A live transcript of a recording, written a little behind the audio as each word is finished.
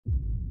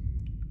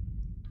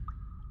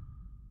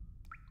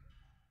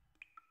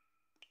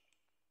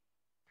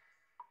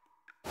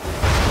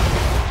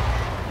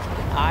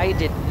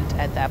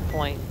at that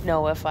point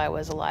know if I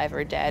was alive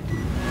or dead.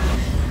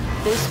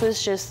 This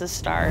was just the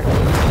start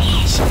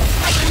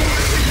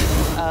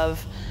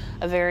of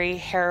a very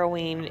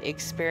harrowing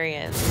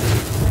experience.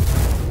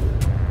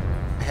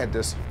 I had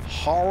this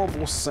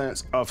horrible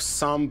sense of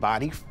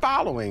somebody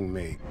following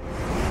me.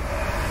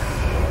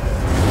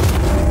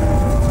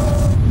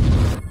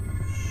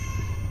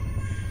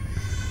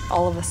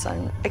 All of a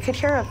sudden, I could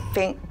hear a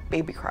faint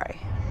baby cry.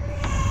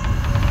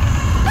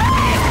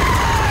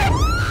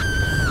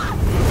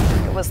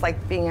 It was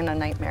like being in a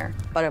nightmare,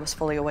 but I was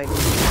fully awake.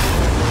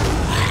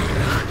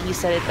 He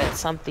said that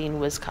something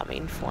was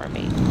coming for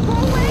me.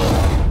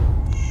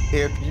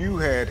 If you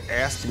had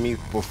asked me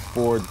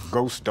before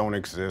ghosts don't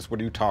exist,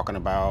 what are you talking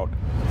about?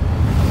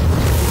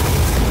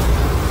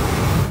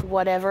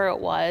 Whatever it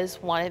was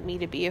wanted me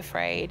to be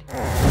afraid.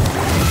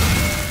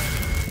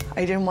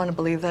 I didn't want to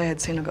believe that I had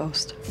seen a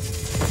ghost.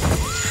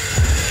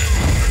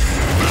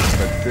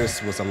 But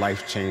this was a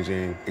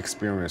life-changing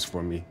experience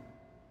for me.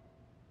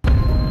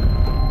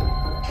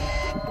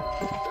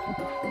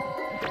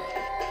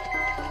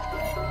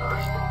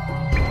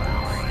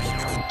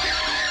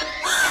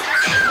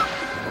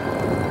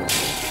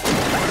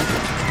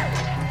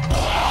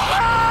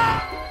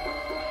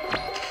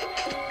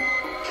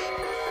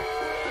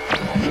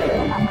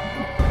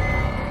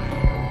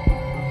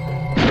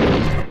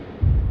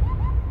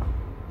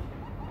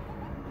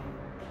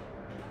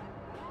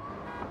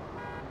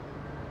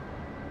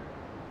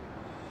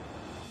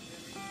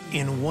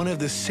 In one of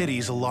the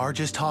city's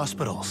largest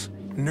hospitals,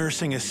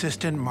 nursing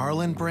assistant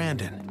Marlon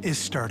Brandon is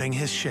starting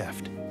his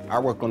shift. I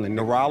work on the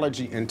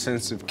neurology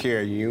intensive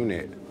care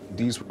unit.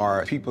 These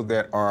are people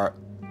that are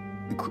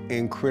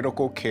in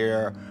critical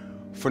care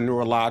for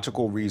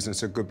neurological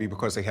reasons. It could be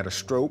because they had a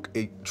stroke,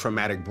 a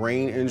traumatic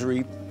brain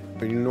injury,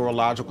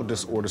 neurological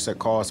disorders that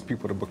cause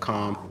people to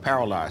become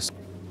paralyzed.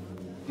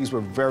 These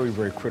were very,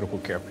 very critical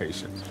care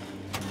patients.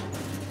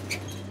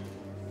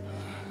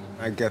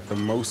 I get the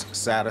most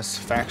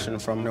satisfaction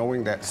from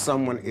knowing that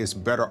someone is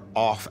better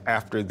off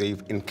after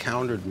they've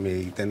encountered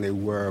me than they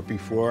were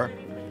before.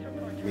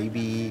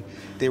 Maybe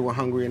they were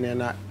hungry and they're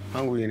not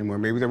hungry anymore.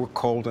 Maybe they were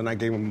cold and I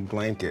gave them a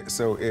blanket.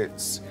 So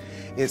it's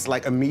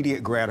like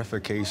immediate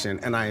gratification,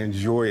 and I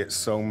enjoy it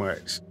so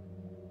much.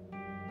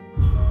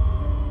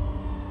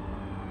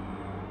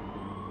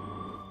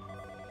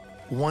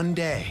 One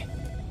day,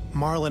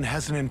 Marlon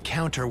has an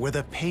encounter with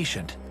a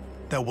patient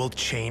that will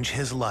change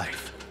his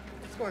life.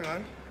 What's going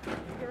on?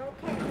 You're okay.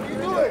 What are you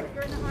doing?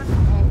 You're in the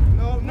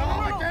hospital. No,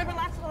 I can't.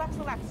 Relax.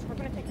 We're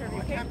gonna take care of you,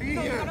 okay? I can't be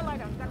No, here. you gotta lie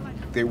down.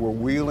 They were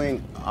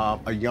wheeling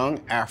a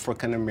young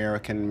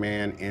African-American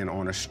man in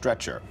on a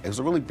stretcher. It was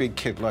a really big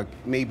kid, like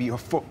maybe a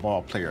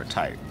football player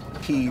type.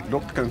 He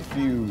looked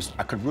confused.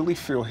 I could really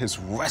feel his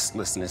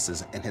restlessness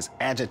and his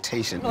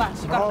agitation.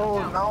 Relax, you gotta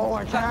lie down. No,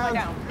 I You gotta lie can't.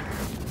 down.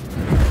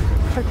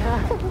 I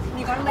can't.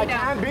 You gotta lie I down.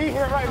 can't be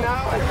here right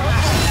now. I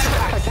can't.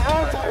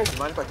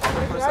 Mind if I talk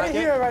to you for a I'm out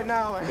second? here right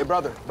now. Hey,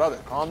 brother,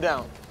 calm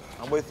down.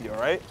 I'm with you, all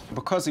right?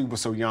 Because he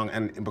was so young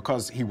and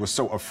because he was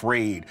so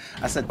afraid,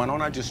 I said, why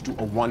don't I just do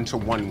a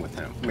one-to-one with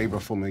him? Maybe a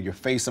familiar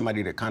face,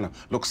 somebody that kind of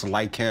looks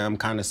like him,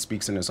 kind of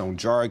speaks in his own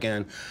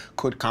jargon,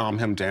 could calm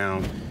him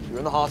down. You're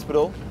in the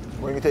hospital.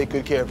 We're gonna take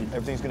good care of you.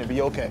 Everything's gonna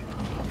be okay.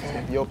 It's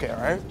gonna be okay,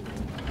 all right?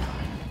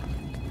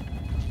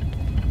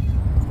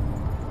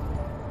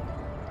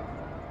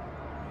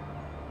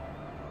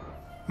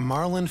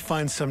 Marlon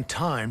finds some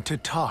time to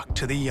talk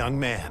to the young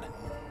man.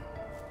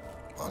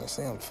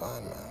 Honestly, I'm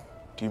fine, man.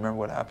 Do you remember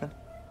what happened?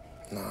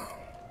 No.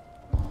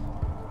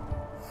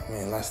 I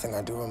mean, last thing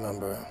I do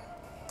remember,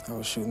 I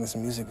was shooting this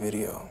music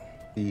video.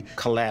 He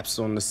collapsed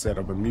on the set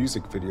of a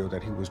music video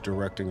that he was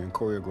directing and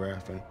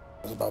choreographing. It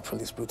was about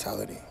police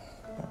brutality.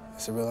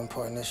 It's a real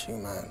important issue,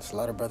 man. There's a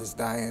lot of brothers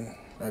dying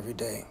every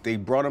day. They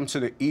brought him to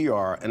the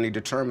ER and they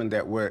determined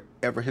that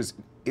wherever his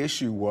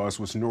issue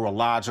was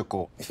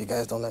neurological. If you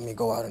guys don't let me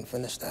go out and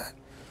finish that,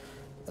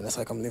 then it's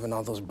like I'm leaving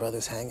all those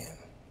brothers hanging.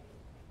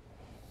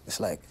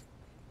 It's like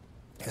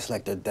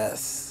their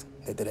deaths,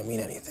 they didn't mean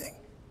anything.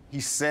 He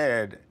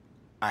said,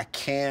 I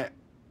can't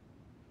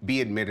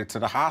be admitted to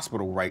the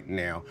hospital right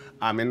now.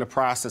 I'm in the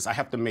process, I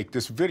have to make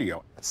this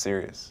video. It's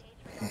serious,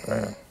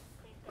 right?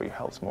 But your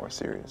health's more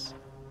serious.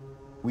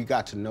 We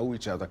got to know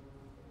each other.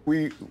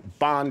 We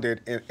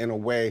bonded in a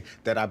way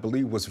that I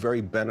believe was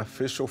very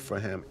beneficial for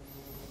him.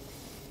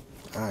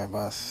 All right,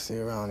 boss, see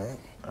you around, eh?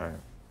 All right.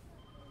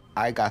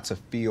 I got to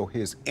feel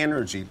his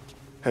energy.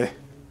 Hey,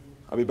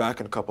 I'll be back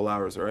in a couple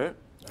hours, all right?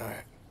 All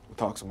right. We'll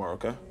talk some more,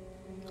 okay?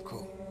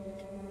 Cool.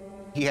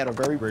 He had a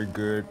very, very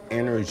good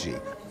energy.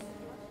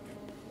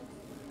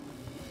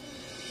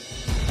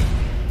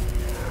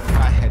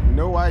 I had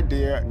no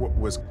idea what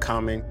was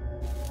coming.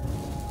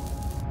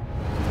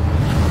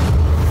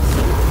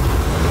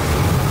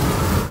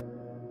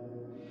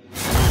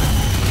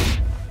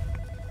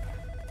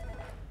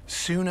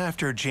 Soon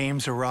after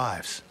James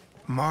arrives,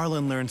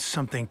 Marlon learns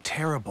something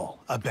terrible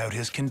about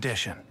his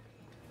condition.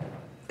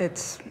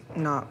 It's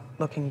not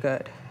looking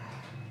good.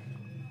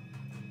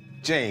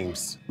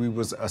 James, we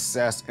was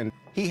assessed, and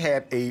he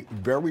had a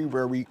very,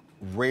 very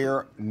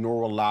rare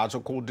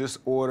neurological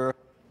disorder,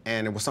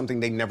 and it was something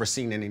they'd never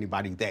seen in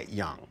anybody that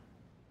young.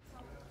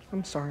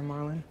 I'm sorry,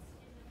 Marlon.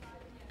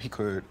 He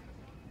could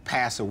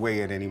pass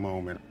away at any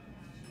moment.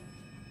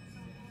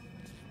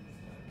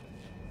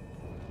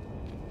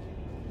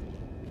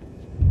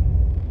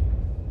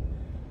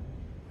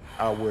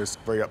 I was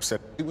very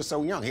upset. He was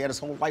so young. He had his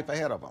whole life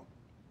ahead of him.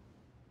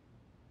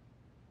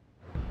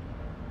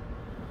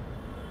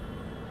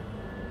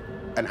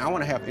 An hour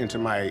and a half into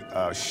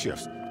my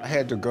shifts, I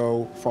had to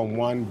go from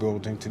one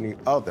building to the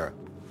other.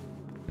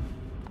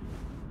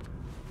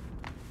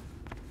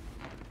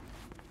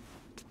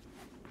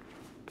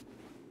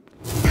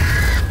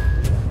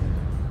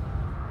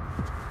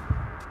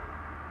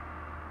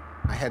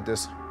 I had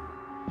this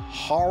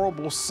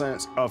horrible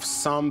sense of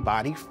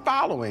somebody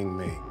following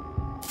me.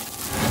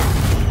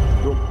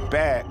 Looked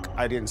back,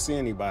 I didn't see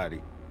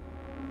anybody.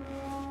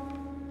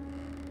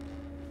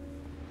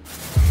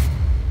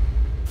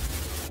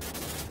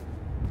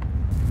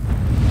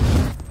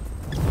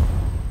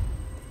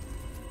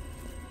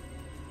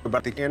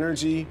 But the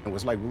energy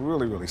was like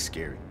really, really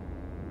scary.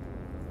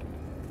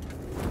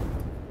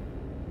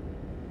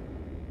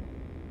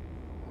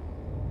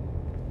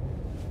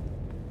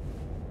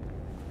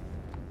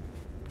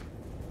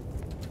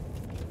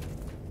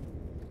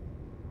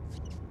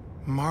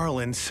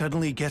 Marlon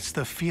suddenly gets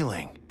the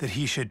feeling that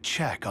he should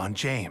check on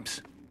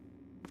James.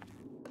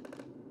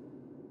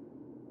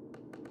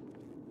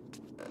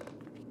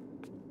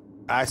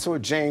 I saw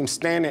James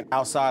standing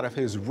outside of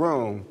his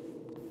room.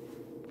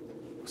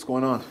 What's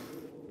going on?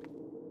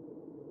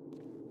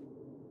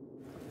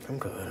 I'm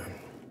good.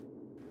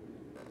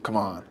 Come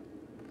on.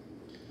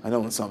 I know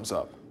when something's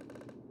up.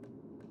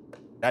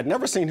 I'd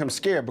never seen him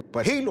scared,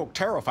 but he looked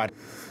terrified.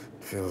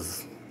 It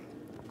feels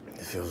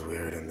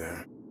weird in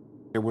there.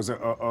 There was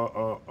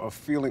a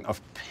feeling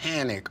of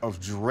panic, of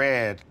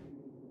dread.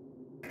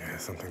 Yeah,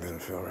 something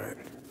doesn't feel right.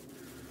 What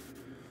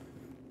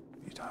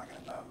are you talking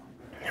about?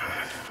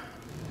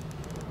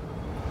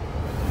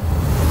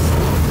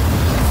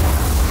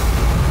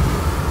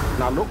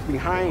 And I looked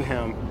behind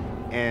him,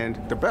 and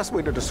the best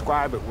way to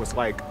describe it was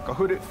like a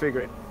hooded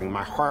figure. And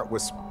my heart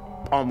was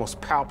almost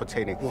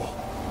palpitating. Whoa.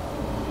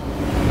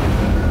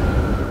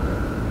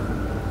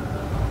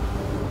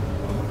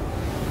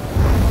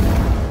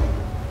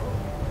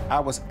 I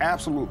was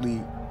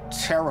absolutely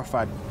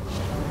terrified.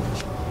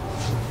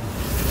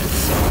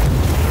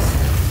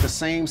 The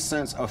same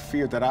sense of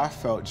fear that I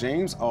felt,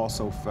 James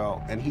also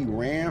felt, and he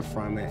ran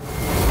from it.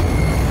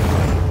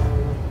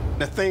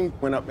 The thing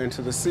went up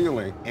into the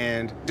ceiling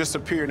and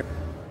disappeared.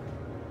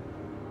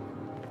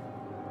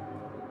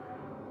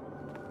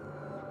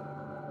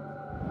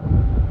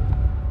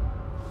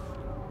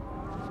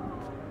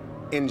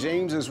 In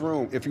James's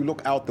room, if you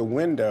look out the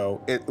window,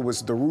 it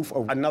was the roof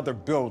of another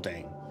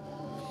building.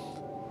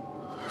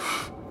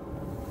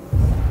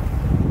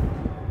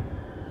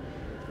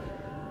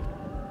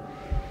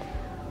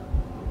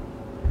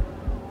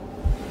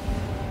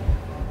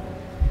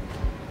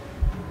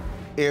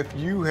 If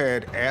you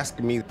had asked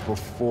me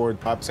before,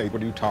 I'd say,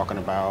 what are you talking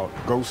about?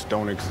 Ghosts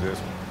don't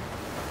exist.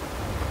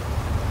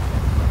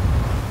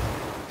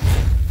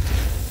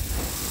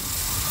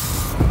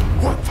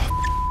 What the?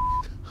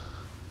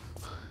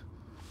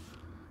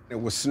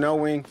 It was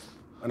snowing,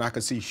 and I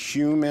could see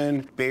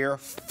human bare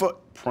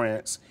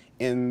footprints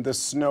in the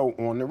snow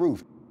on the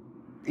roof.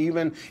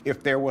 Even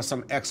if there was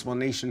some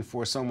explanation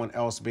for someone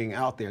else being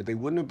out there, they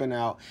wouldn't have been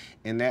out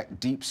in that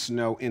deep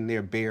snow in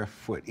their bare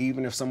foot.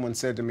 Even if someone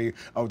said to me,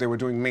 oh, they were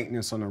doing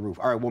maintenance on the roof.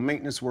 All right, well,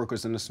 maintenance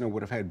workers in the snow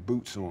would have had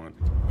boots on.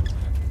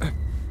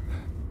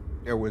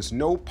 There was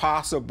no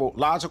possible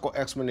logical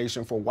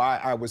explanation for why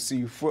I would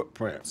see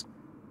footprints.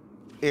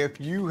 If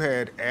you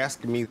had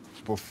asked me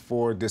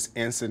before this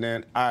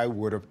incident, I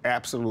would have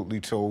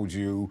absolutely told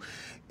you,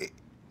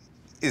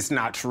 it's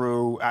not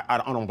true. I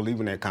don't believe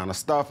in that kind of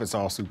stuff. It's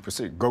all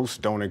superstition. Ghosts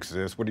don't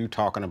exist. What are you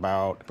talking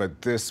about? But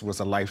this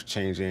was a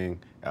life-changing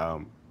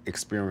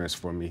experience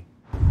for me.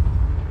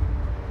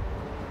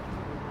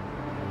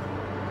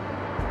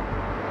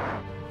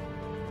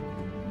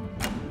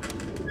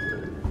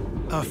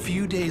 A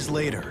few days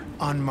later,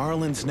 on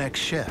Marlon's next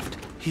shift,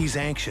 he's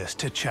anxious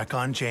to check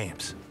on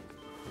James.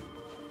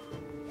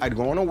 I'd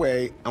gone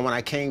away, and when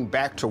I came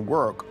back to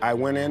work, I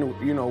went in,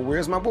 you know,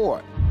 where's my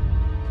boy?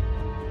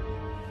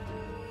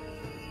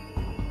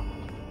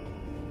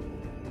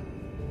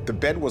 The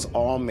bed was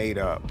all made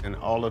up, and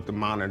all of the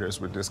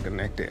monitors were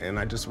disconnected, and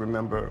I just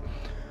remember,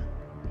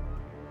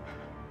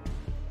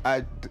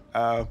 I'm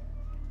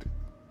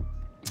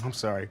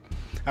sorry.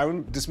 I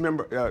just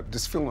remember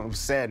this feeling of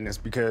sadness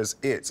because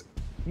it's,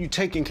 you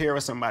taking care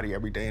of somebody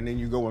every day, and then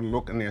you go and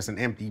look, and there's an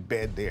empty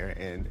bed there,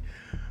 and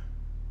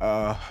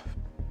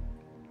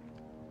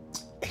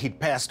he'd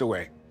passed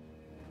away.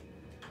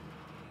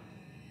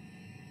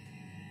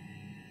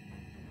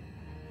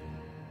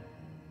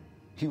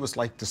 He was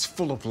like this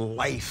full of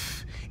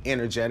life,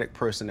 energetic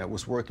person that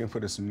was working for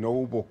this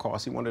noble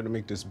cause. He wanted to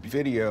make this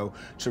video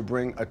to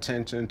bring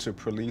attention to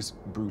police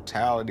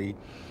brutality.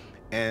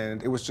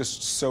 And it was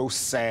just so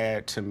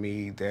sad to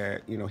me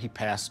that, you know, he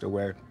passed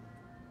away.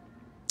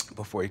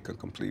 before he could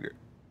complete it.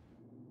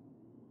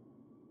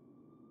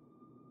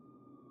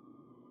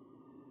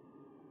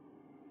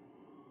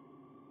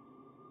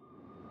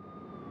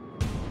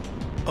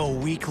 A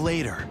week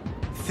later,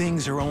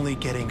 things are only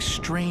getting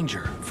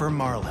stranger for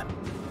Marlon.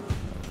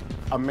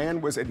 A man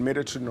was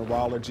admitted to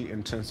neurology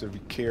intensive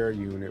care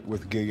unit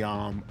with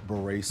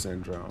Guillain-Barré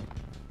syndrome.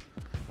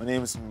 My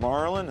name is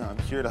Marlon. I'm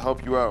here to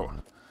help you out.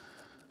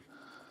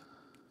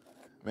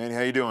 Manny,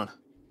 how you doing?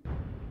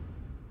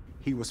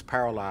 He was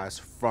paralyzed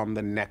from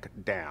the neck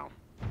down.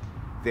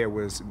 There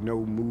was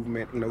no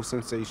movement, no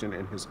sensation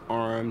in his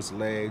arms,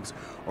 legs,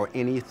 or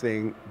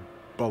anything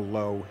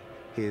below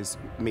his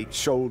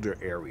shoulder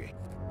area.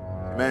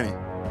 Manny,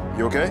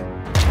 you okay?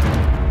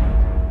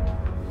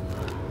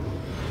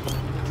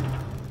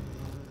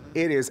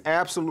 It is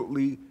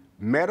absolutely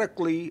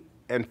medically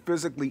and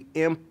physically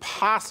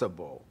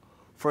impossible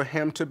for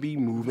him to be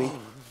moving.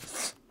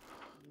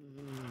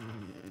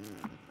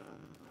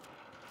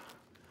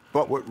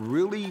 But what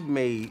really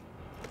made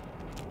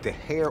the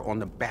hair on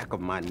the back of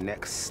my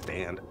neck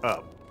stand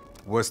up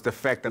was the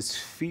fact that his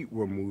feet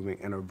were moving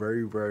in a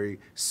very, very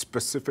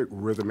specific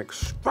rhythmic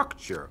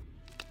structure.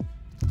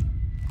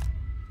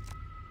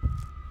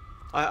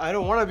 I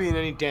don't want to be in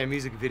any damn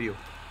music video.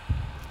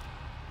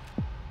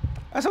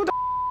 I said, what the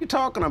you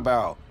talking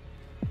about?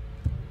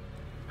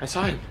 I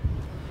saw him.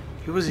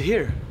 He was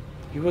here.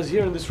 He was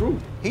here in this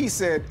room. He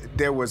said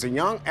there was a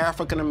young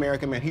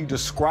African-American man. He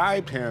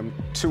described him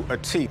to a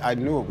T. I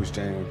knew it was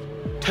James.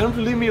 Tell him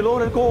to leave me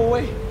alone and go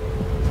away.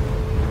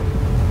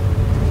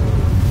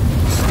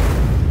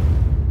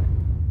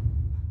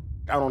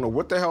 I don't know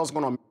what the hell's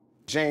going on.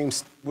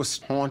 James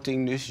was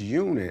haunting this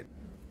unit.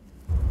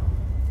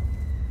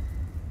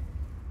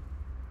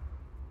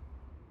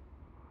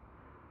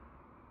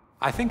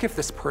 I think if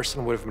this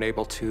person would have been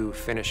able to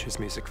finish his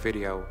music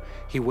video,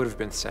 he would have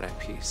been set at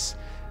peace.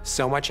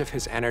 So much of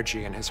his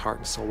energy and his heart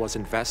and soul was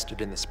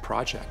invested in this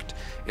project.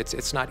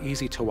 It's not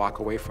easy to walk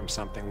away from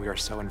something we are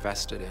so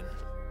invested in.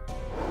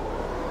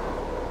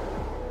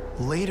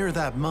 Later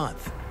that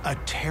month, a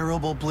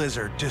terrible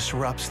blizzard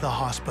disrupts the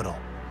hospital.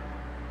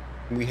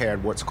 We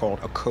had what's called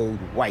a code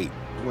white,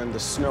 when the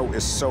snow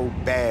is so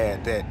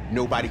bad that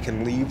nobody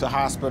can leave the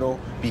hospital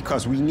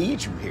because we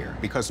need you here,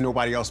 because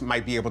nobody else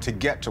might be able to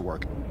get to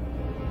work.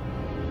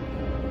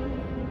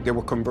 They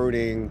were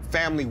converting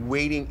family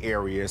waiting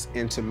areas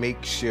into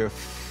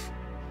makeshift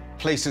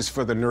places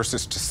for the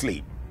nurses to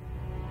sleep.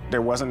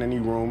 There wasn't any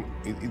room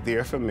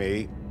there for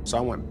me, so I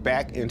went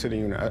back into the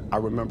unit. I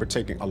remember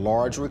taking a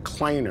large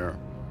recliner.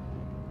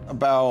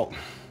 About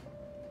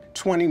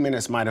 20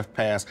 minutes might have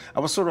passed. I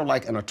was sort of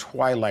like in a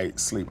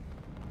twilight sleep.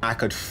 I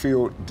could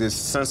feel this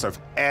sense of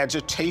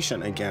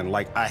agitation again,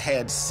 like I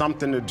had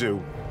something to do.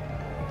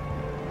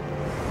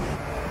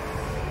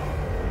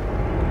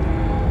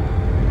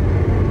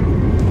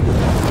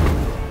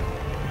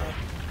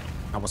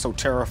 I was so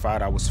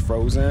terrified I was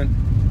frozen.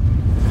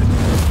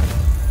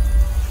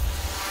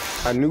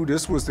 I knew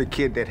this was the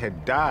kid that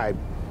had died.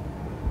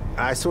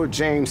 I saw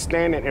James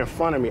standing in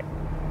front of me.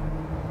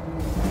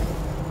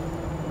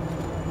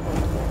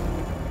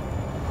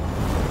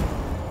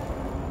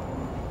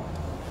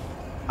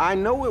 I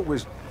know it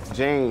was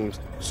James,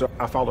 so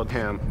I followed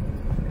him.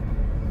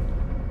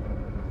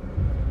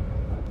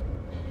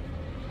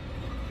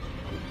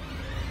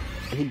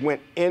 He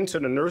went into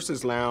the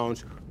nurses'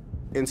 lounge,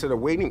 into the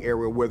waiting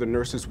area where the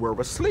nurses were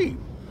asleep.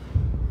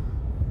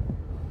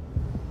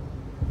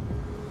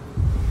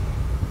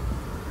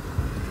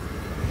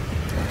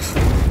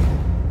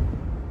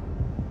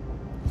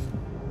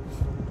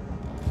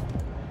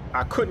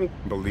 I couldn't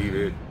believe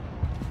it.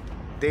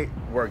 They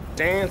were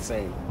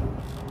dancing.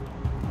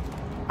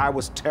 I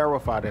was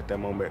terrified at that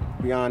moment,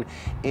 beyond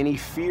any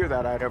fear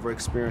that I'd ever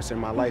experienced in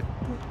my life.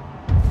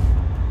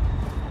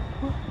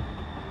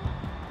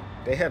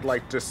 They had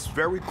like this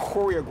very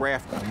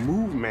choreographed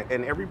movement,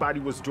 and everybody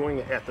was doing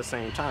it at the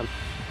same time.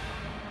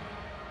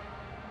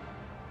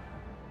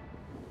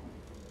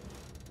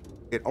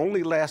 It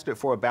only lasted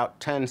for about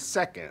 10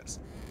 seconds.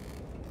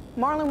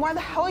 Marlon, why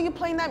the hell are you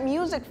playing that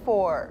music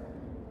for?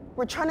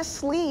 We're trying to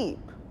sleep.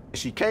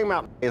 She came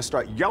out and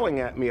started yelling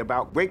at me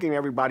about waking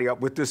everybody up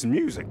with this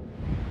music.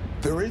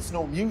 There is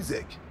no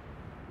music.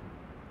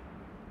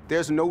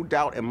 There's no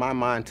doubt in my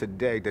mind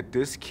today that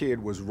this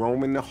kid was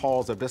roaming the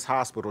halls of this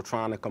hospital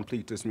trying to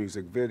complete this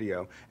music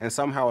video, and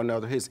somehow or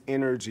another his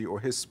energy or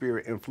his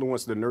spirit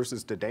influenced the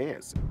nurses to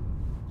dance.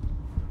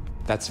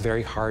 That's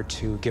very hard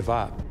to give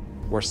up,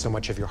 where so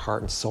much of your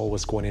heart and soul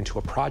was going into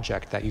a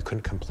project that you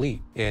couldn't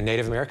complete. In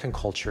Native American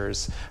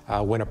cultures,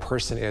 when a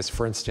person is,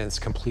 for instance,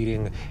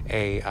 completing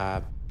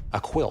a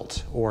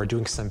quilt or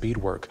doing some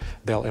beadwork,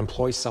 they'll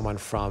employ someone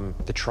from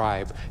the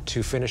tribe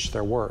to finish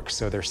their work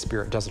so their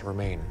spirit doesn't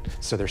remain,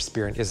 so their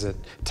spirit isn't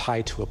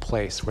tied to a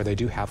place where they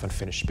do have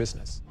unfinished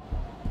business.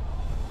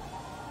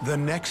 The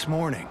next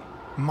morning,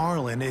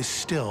 Marlon is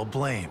still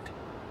blamed.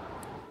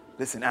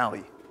 Listen,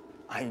 Allie,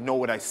 I know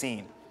what I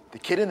seen. The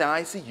kid in the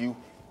ICU,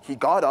 he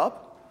got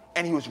up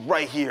and he was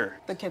right here.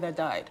 The kid that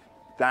died.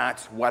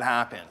 That's what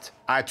happened.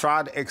 I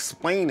tried to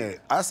explain it.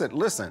 I said,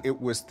 listen, it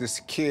was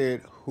this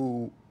kid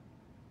who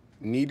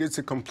needed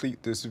to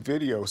complete this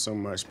video so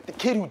much. The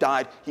kid who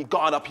died, he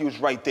got up, he was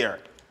right there.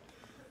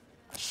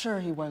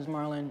 Sure he was,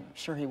 Marlon.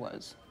 Sure he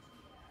was.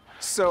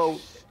 So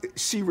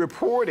she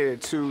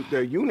reported to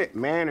the unit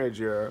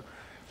manager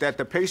that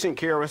the patient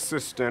care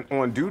assistant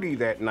on duty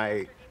that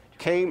night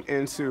came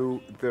into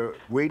the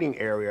waiting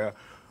area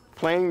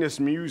playing this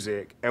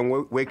music and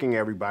waking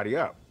everybody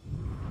up.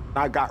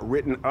 I got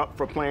written up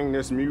for playing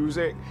this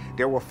music.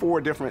 There were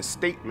 4 different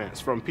statements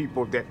from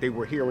people that they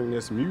were hearing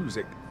this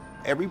music.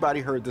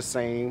 Everybody heard the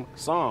same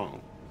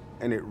song,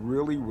 and it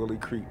really, really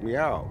creeped me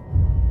out.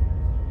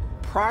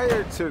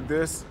 Prior to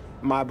this,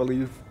 my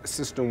belief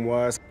system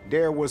was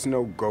there was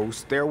no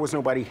ghost, there was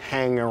nobody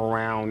hanging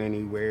around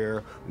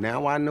anywhere.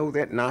 Now I know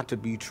that not to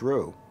be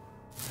true.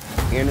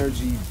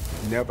 Energy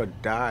never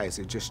dies,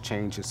 it just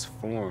changes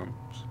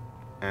forms.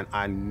 And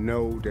I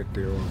know that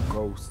there are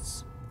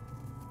ghosts.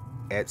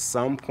 At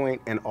some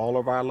point in all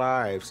of our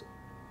lives,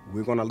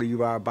 we're gonna leave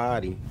our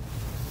body,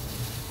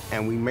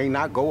 and we may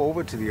not go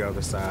over to the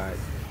other side.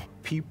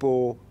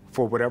 People,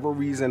 for whatever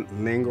reason,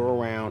 linger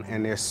around,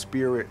 and their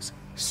spirits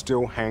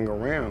still hang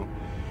around.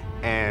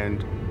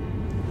 And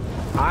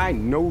I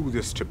know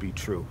this to be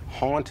true.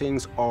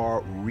 Hauntings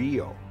are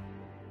real.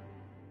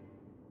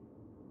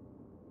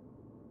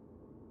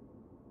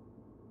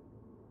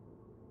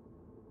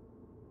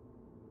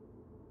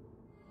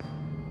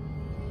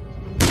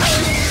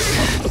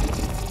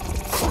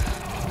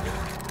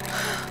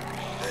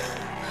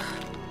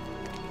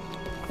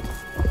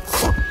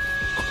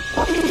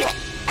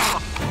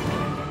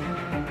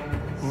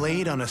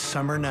 Late on a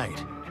summer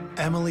night,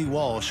 Emily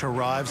Walsh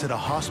arrives at a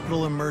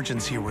hospital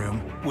emergency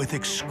room with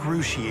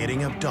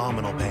excruciating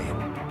abdominal pain.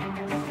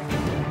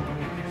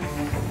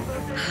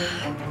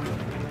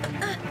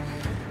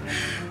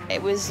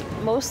 It was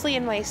mostly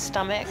in my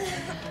stomach,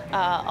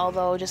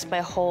 although just my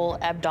whole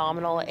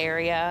abdominal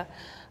area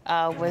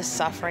was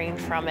suffering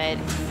from it.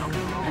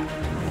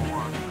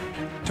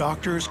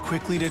 Doctors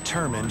quickly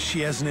determine she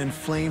has an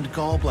inflamed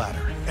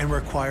gallbladder and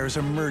requires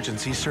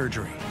emergency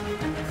surgery.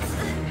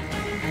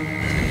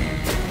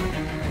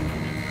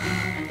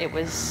 It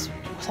was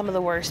some of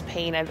the worst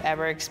pain I've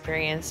ever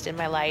experienced in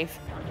my life.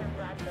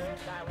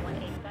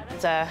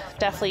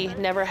 Definitely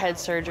never had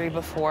surgery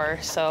before,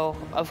 so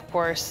of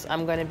course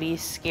I'm going to be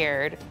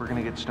scared. We're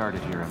going to get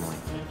started here, Emily.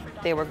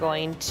 They were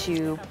going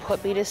to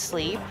put me to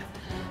sleep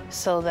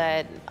so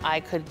that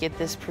I could get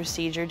this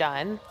procedure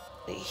done.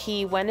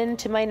 He went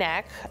into my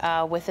neck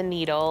with a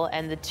needle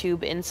and the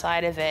tube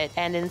inside of it,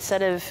 and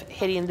instead of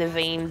hitting the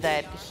vein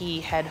that he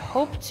had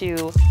hoped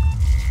to,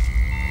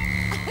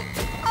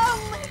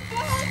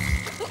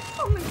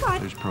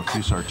 There's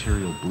profuse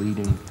arterial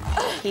bleeding.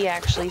 he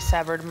actually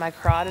severed my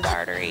carotid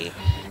artery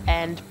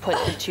and put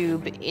the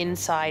tube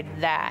inside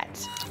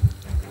that.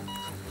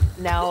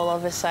 Now all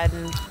of a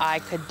sudden I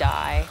could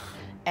die.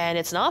 And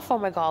it's not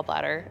from my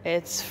gallbladder,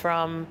 it's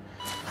from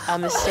a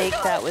mistake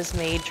that was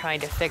made trying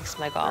to fix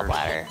my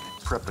gallbladder.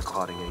 Prep the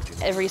clotting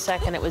agent. Every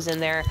second it was in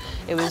there,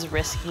 it was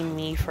risking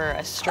me for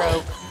a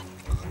stroke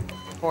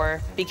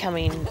or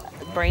becoming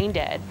brain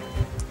dead.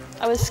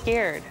 I was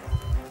scared.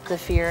 The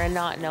fear of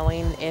not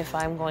knowing if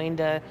I'm going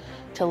to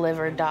live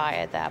or die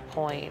at that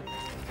point.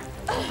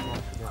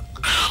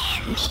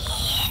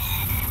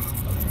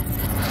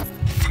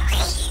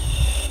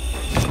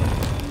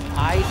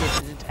 I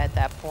didn't, at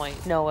that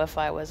point, know if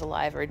I was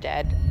alive or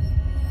dead.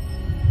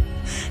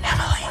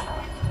 Emily.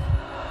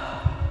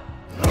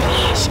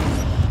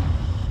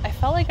 I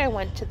felt like I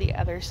went to the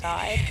other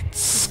side.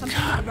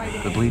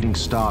 The bleeding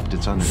stopped.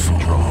 It's under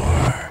control.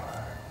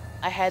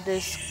 I had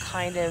this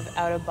kind of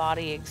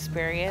out-of-body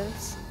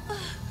experience.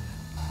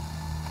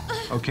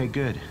 Okay,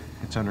 good.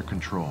 It's under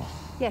control.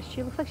 Yes,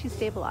 she looks like she's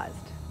stabilized.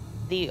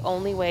 The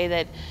only way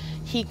that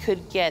he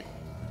could get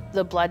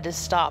the blood to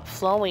stop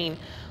flowing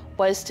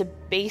was to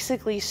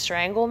basically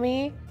strangle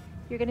me.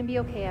 You're gonna be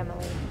okay,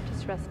 Emily.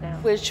 Just rest now.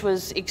 Which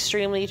was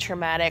extremely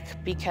traumatic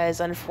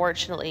because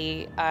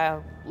unfortunately,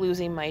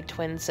 losing my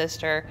twin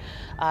sister,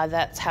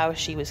 that's how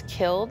she was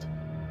killed.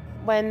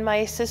 When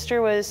my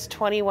sister was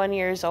 21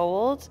 years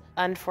old,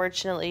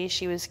 unfortunately,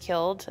 she was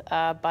killed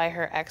by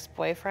her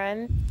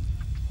ex-boyfriend.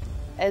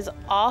 As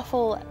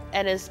awful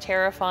and as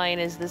terrifying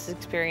as this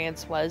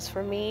experience was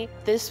for me,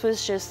 this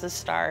was just the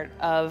start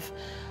of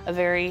a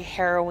very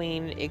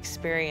harrowing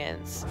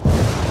experience.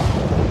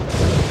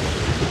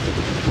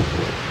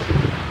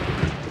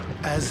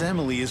 As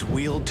Emily is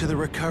wheeled to the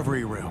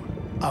recovery room,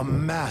 a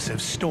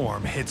massive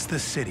storm hits the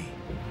city.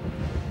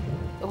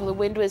 The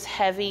wind was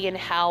heavy and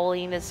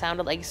howling. It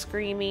sounded like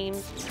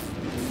screaming.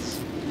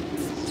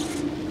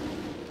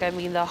 I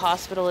mean, the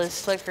hospital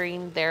is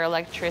flickering their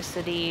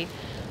electricity.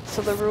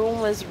 So the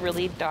room was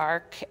really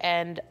dark,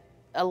 and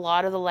a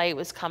lot of the light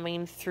was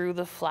coming through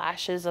the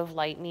flashes of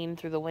lightning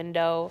through the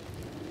window.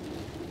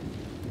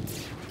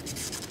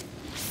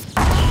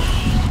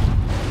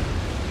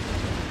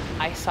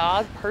 I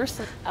saw a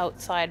person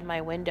outside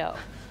my window.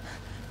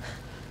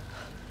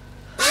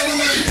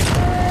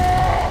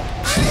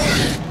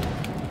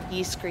 He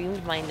he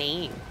screamed my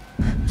name.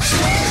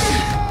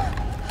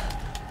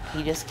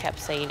 He just kept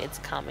saying, "It's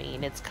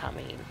coming, it's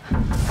coming."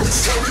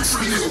 It's coming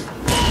for you.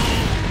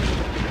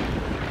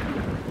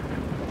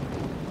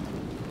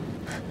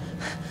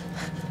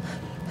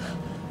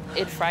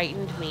 It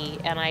frightened me,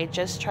 and I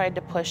just tried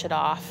to push it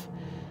off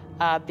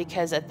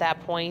because at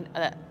that point,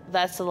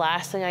 that's the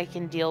last thing I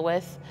can deal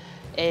with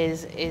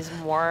is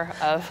more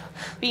of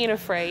being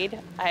afraid.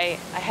 I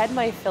had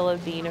my fill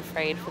of being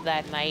afraid for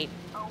that night.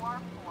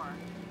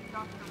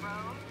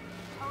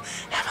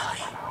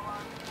 Emily,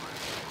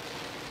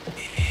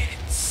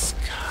 it's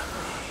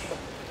coming.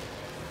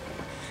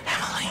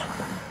 Emily,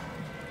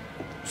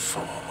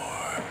 for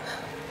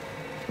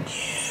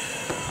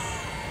you.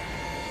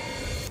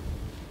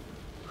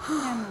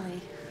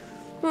 Emily.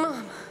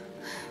 Mom,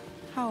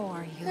 how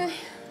are you? It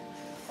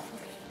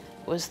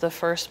was the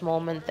first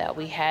moment that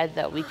we had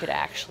that we could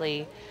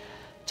actually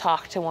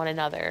talk to one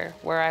another,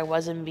 where I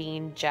wasn't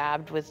being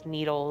jabbed with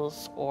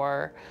needles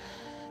or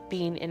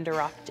being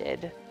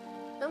interrupted.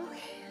 I'm okay.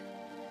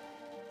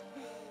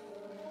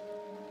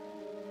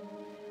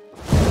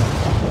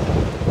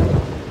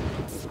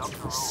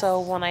 So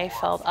when I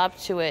felt up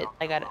to it,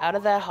 I got out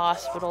of that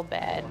hospital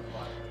bed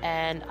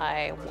and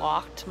I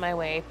walked my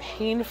way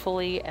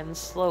painfully and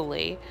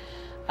slowly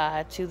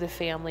to the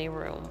family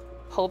room,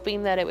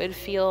 hoping that it would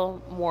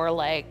feel more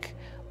like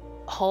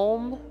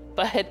home,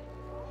 but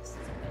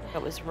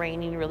it was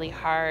raining really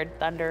hard,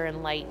 thunder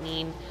and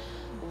lightning,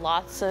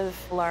 lots of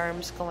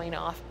alarms going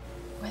off.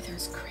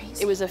 Weather's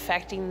crazy. It was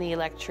affecting the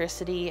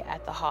electricity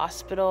at the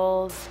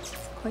hospital.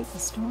 Quite the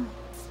storm.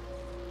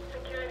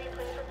 Security,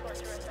 please report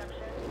to reception.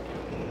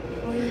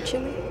 Are you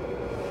chilly?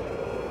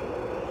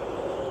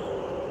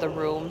 The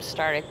room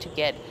started to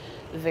get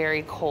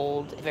very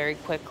cold very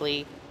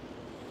quickly.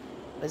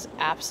 It was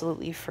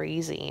absolutely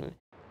freezing.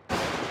 That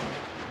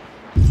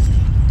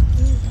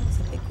was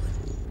a big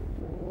one.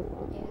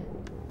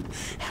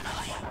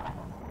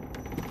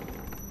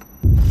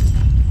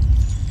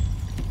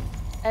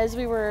 As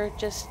we were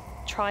just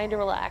trying to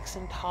relax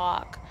and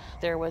talk,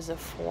 there was a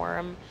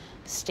form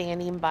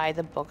standing by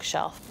the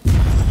bookshelf.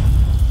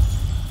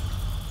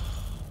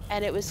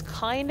 And it was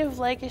kind of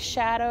like a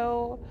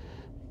shadow,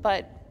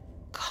 but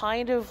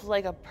kind of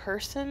like a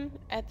person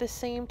at the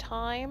same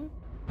time.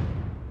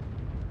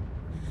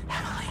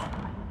 Emily.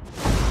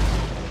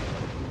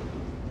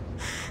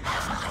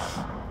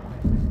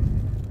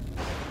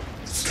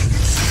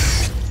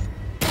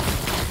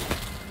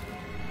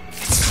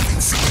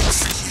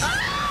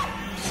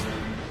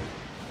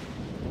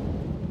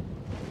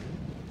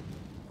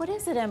 What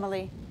is it,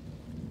 Emily?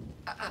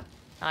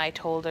 I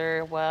told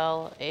her,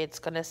 well, it's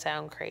gonna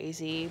sound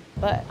crazy,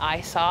 but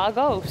I saw a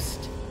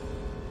ghost.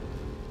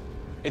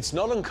 It's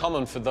not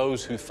uncommon for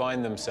those who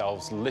find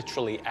themselves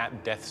literally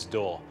at death's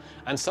door,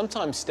 and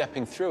sometimes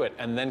stepping through it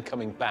and then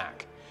coming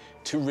back,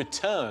 to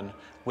return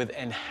with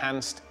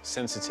enhanced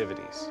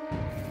sensitivities.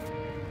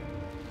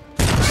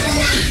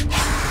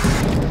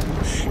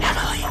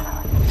 Emily.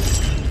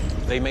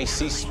 They may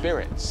see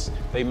spirits,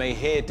 they may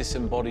hear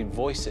disembodied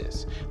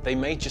voices, they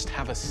may just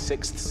have a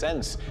sixth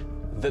sense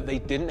that they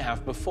didn't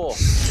have before.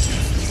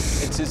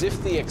 It's as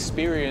if the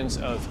experience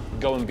of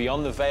going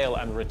beyond the veil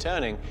and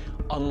returning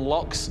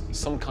unlocks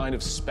some kind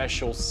of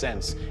special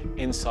sense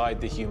inside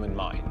the human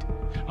mind.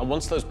 And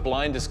once those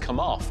blinders come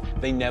off,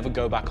 they never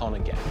go back on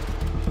again.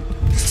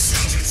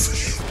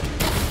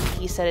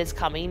 He said, "It's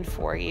coming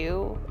for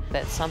you,"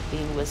 that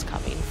something was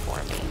coming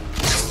for me.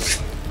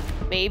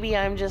 Maybe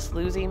I'm just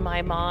losing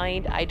my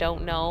mind, I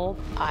don't know.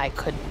 I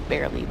could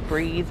barely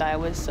breathe, I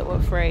was so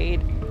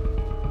afraid.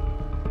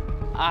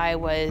 I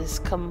was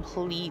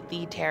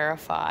completely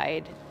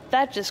terrified.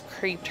 That just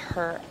creeped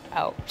her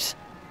out.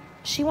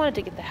 She wanted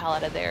to get the hell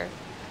out of there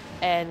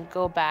and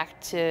go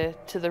back to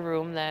the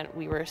room that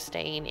we were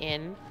staying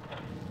in.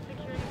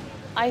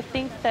 I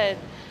think that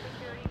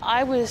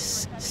I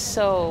was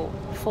so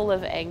full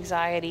of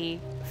anxiety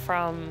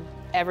from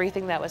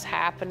everything that was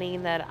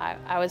happening that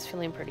I was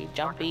feeling pretty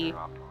jumpy.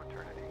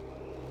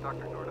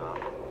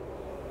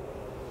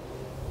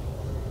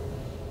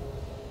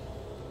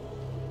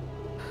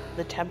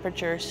 The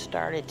temperature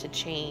started to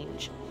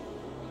change.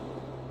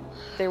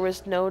 There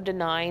was no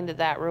denying that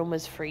that room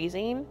was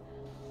freezing.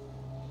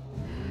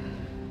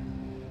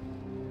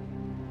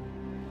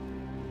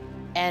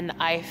 And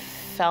I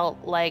felt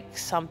like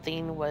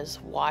something was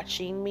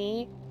watching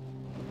me.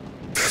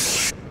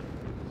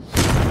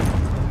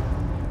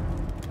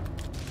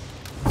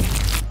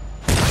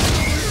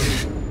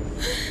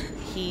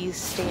 He's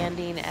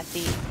standing at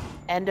the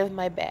end of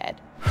my bed.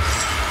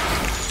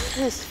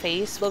 His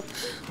face looked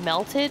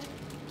melted,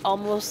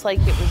 almost like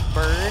it was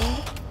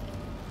burned.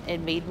 It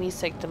made me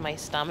sick to my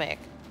stomach.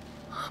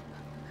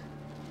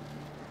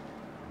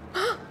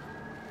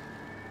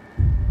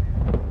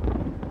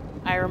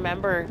 I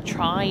remember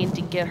trying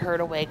to get her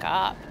to wake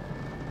up,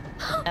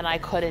 and I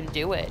couldn't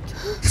do it.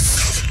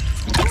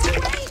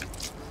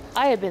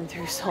 I had been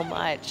through so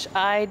much.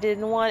 I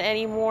didn't want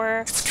any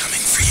more. It's coming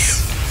for you.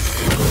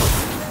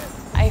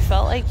 I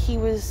felt like he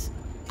was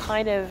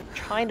kind of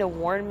trying to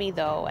warn me,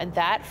 though, and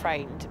that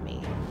frightened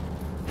me.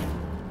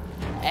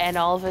 And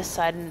all of a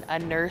sudden, a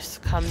nurse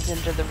comes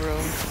into the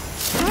room.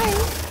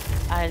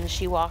 Hi. And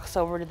she walks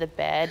over to the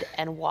bed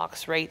and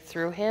walks right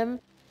through him.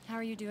 How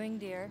are you doing,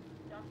 dear?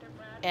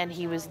 And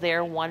he was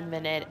there 1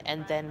 minute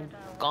and then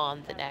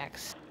gone the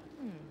next.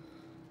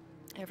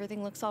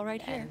 Everything looks all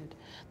right here. And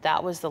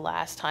that was the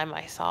last time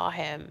I saw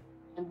him.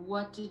 And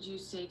what did you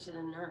say to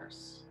the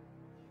nurse?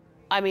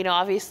 I mean,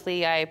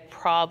 obviously, I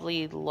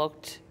probably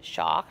looked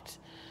shocked,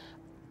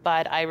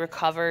 but I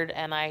recovered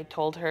and I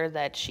told her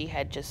that she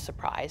had just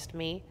surprised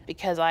me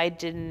because I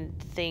didn't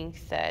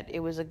think that it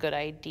was a good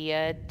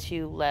idea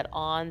to let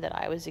on that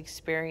I was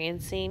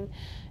experiencing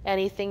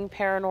anything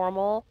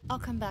paranormal. I'll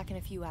come back in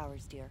a few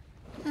hours, dear.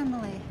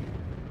 Emily.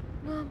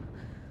 Mom,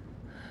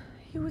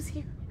 he was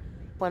here.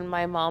 When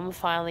my mom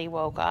finally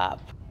woke up,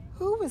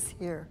 Who was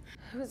here?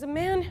 It was a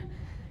man.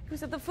 He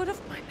was at the foot of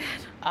my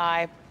bed.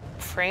 I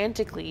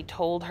frantically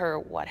told her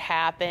what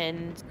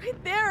happened.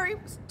 Right there, he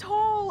was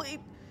tall. His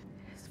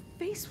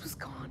face was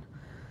gone.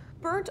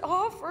 Burnt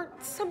off or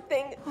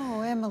something.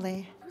 Oh,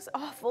 Emily. It was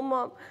awful,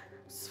 Mom.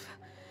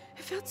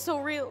 It felt so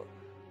real.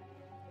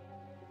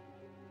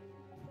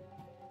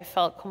 I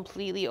felt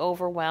completely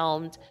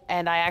overwhelmed,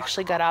 and I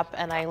actually got up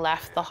and I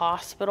left the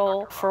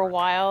hospital for a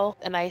while,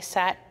 and I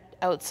sat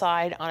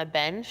outside on a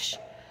bench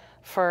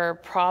for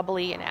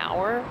probably an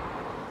hour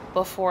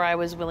before I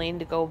was willing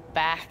to go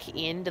back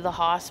into the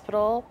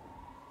hospital.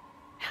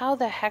 How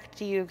the heck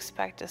do you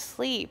expect to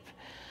sleep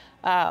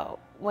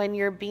when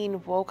you're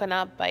being woken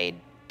up by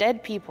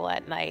dead people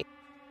at night?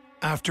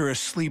 After a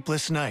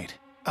sleepless night,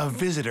 a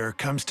visitor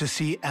comes to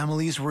see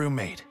Emily's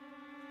roommate.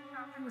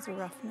 It was a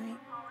rough night.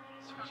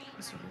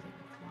 You should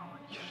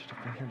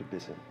have been here to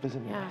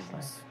visit me last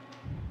night.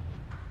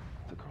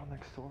 The girl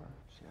next door,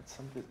 she had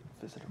some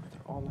visitor with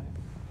her all night.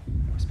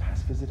 It was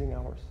past visiting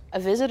hours. A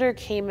visitor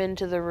came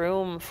into the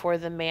room for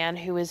the man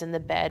who was in the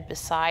bed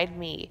beside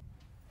me.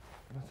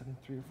 It must have been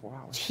 3 or 4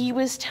 hours. He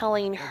was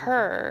telling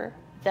her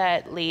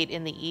that late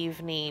in the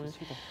evening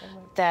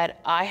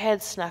that I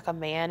had snuck a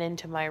man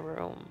into my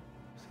room.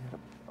 He had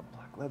a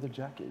black leather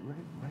jacket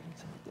right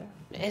inside there.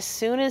 As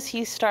soon as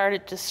he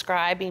started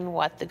describing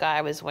what the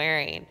guy was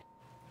wearing,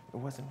 it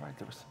wasn't right.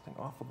 There was something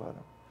off about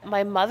him.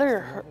 My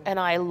mother and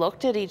I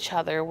looked at each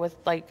other with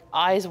like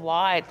eyes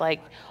wide,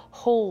 like,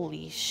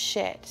 holy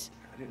shit.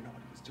 I didn't know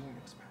what he was doing.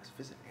 It was past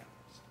visiting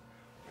hours.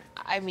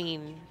 I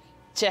mean,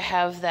 to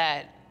have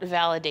that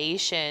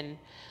validation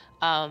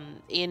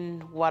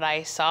in what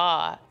I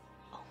saw.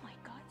 Oh my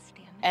God,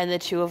 Stan. And the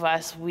two of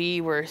us,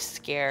 we were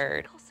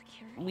scared.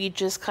 We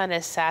just kind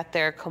of sat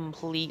there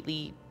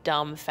completely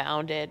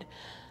dumbfounded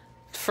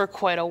for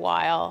quite a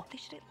while. They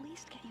should at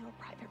least get you a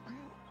private room.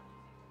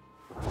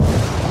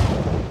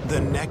 The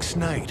next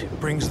night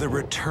brings the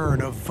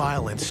return of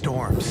violent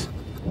storms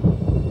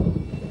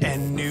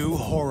and new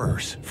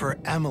horrors for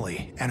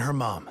Emily and her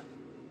mom.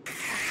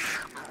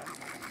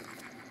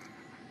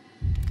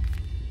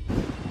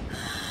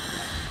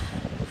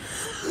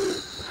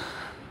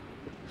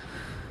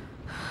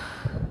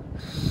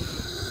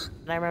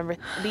 And I remember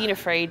being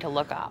afraid to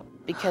look up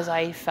because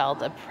I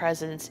felt a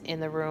presence in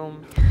the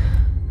room.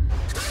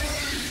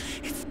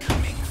 It's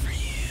coming for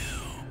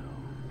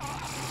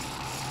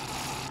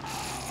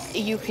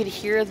you. You could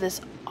hear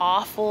this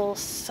awful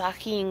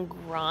sucking,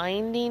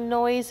 grinding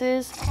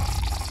noises.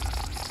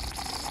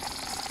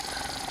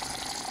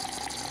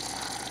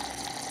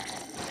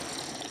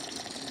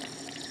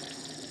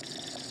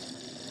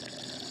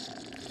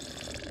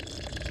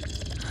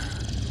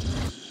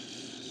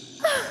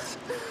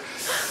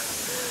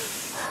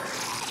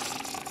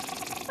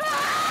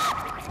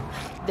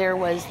 There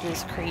was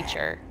this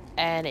creature,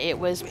 and it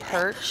was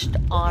perched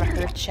on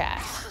her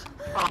chest.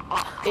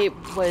 It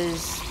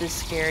was the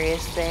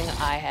scariest thing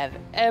I have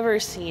ever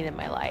seen in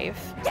my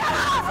life. Get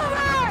off of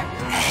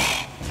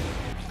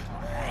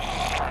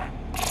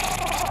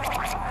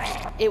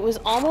her! It was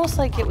almost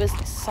like it was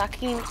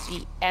sucking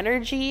the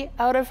energy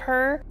out of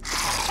her.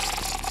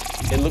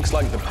 It looks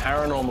like the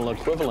paranormal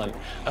equivalent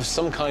of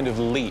some kind of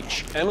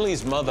leech.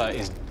 Emily's mother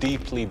is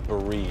deeply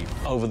bereaved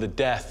over the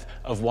death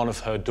of one of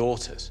her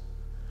daughters.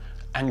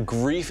 And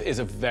grief is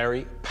a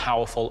very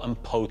powerful and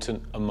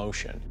potent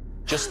emotion.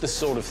 Just the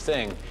sort of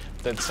thing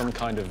that some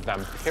kind of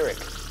vampiric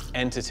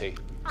entity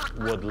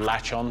would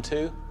latch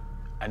onto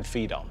and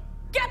feed on.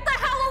 Get the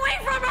hell away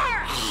from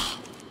her!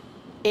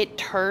 It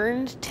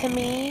turned to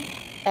me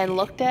and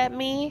looked at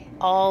me,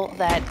 all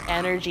that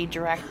energy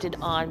directed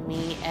on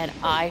me, and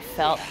I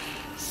felt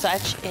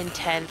such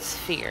intense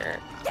fear.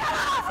 Get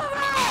off of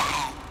her!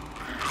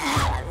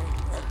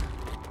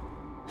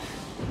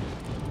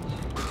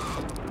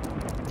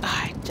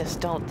 I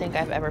just don't think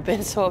I've ever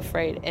been so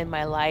afraid in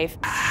my life.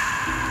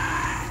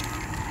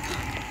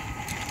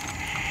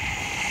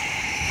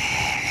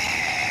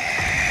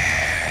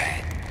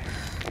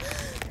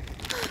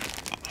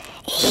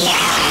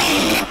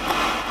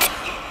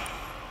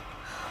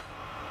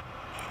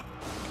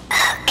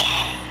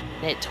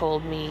 It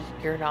told me,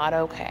 you're not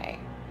okay.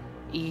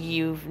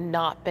 You've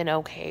not been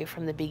okay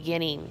from the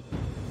beginning.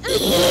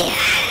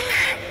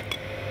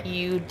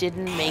 You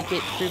didn't make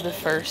it through the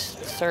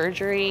first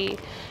surgery.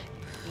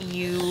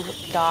 you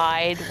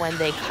died when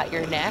they cut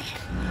your neck.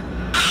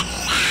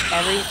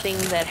 Everything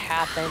that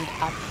happened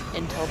up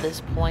until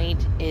this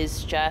point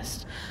is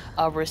just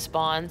a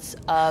response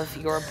of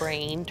your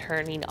brain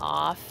turning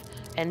off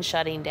and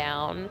shutting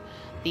down.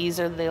 These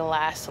are the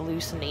last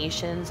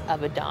hallucinations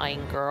of a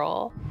dying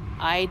girl.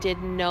 I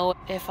didn't know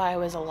if I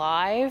was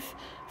alive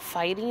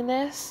fighting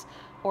this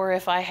or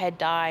if I had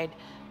died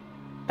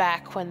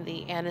back when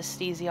the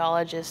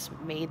anesthesiologist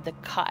made the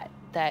cut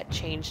that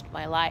changed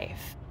my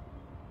life.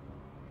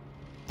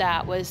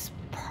 That was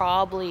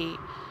probably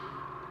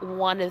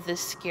one of the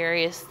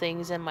scariest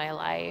things in my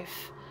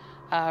life,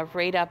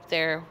 right up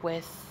there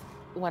with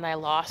when I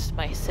lost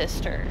my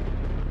sister.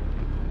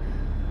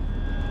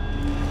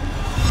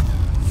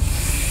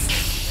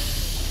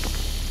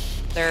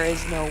 There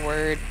is no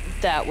word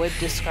that would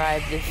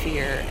describe the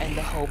fear and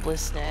the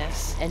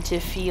hopelessness, and to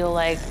feel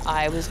like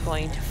I was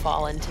going to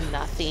fall into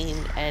nothing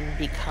and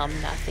become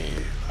nothing,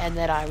 and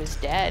that I was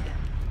dead.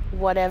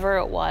 Whatever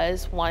it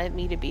was wanted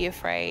me to be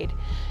afraid.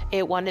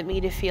 It wanted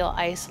me to feel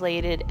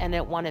isolated, and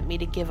it wanted me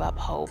to give up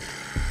hope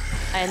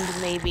and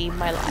maybe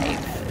my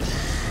life.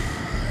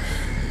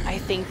 I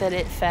think that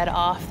it fed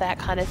off that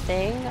kind of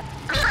thing.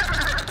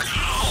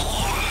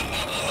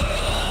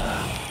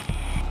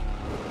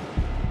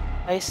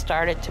 I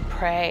started to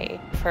pray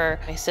for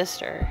my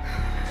sister.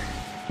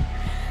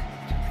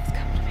 Please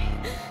come to me.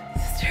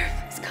 Sister,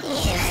 please come to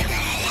me.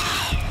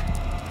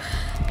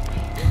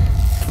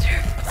 Sister,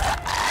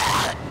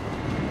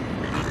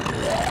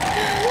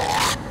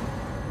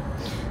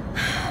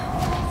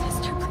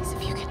 Sister, please,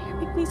 if you can hear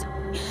me, please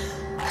help me.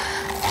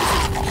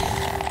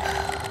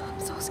 I'm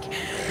so scared.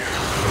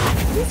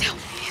 Please help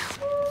me.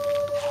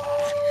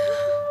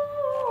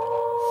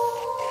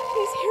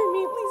 Please hear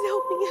me. Please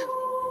help me.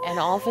 And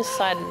all of a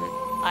sudden,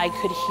 I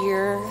could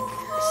hear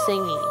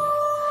singing.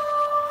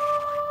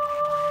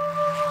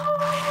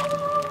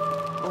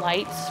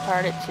 Lights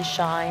started to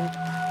shine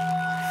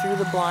through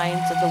the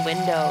blinds of the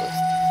windows.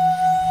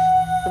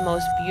 The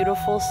most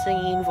beautiful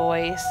singing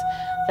voice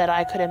that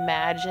I could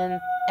imagine,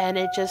 and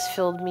it just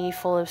filled me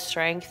full of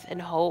strength and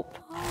hope.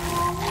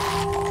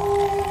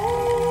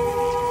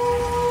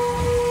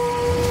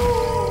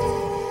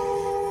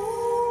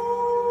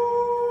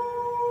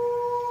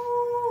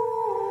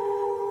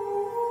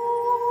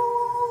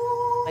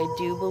 I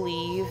do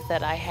believe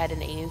that I had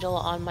an angel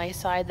on my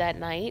side that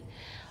night,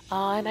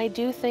 and I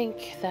do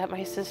think that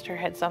my sister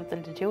had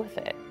something to do with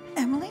it.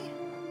 Emily?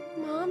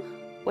 Mom?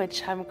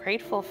 Which I'm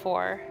grateful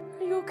for.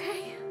 Are you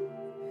okay?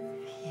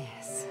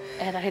 Yes.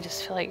 And I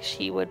just feel like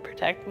she would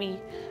protect me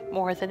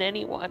more than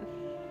anyone.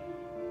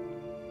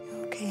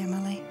 You okay,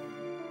 Emily?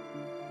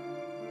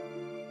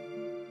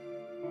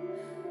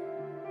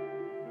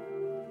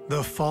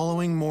 The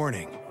following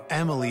morning,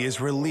 Emily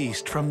is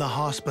released from the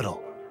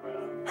hospital.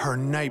 Her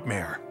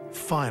nightmare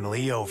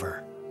finally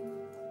over.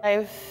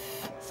 I've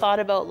thought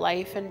about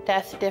life and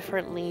death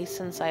differently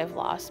since I've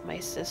lost my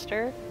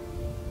sister.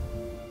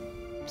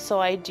 So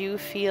I do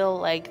feel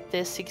like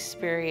this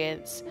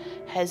experience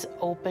has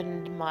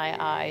opened my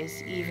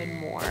eyes even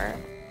more.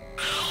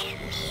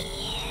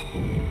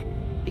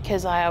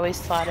 Because I always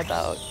thought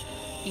about,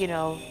 you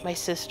know, my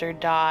sister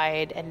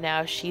died and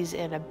now she's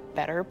in a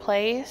better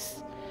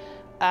place.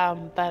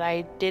 But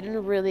I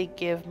didn't really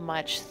give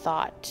much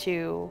thought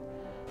to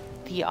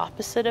the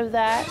opposite of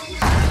that,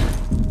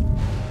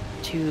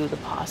 to the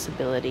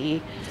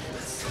possibility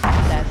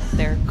that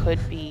there could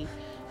be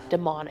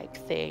demonic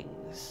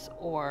things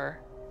or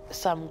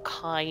some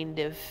kind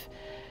of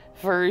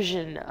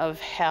version of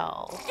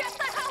hell. Get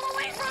the hell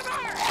away from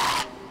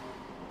her!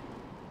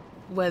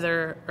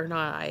 Whether or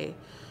not I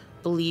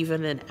believe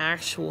in an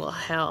actual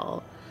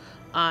hell,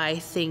 I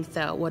think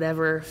that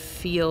whatever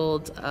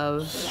field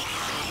of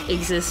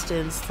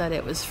existence that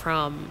it was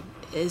from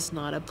is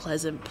not a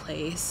pleasant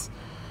place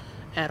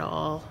at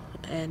all,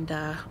 and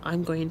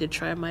I'm going to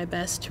try my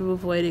best to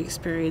avoid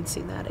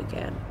experiencing that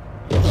again.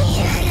 Please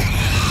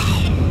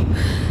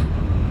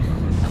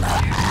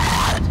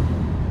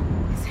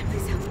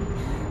help me.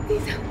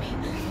 Please help me.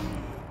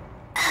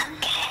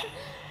 Okay.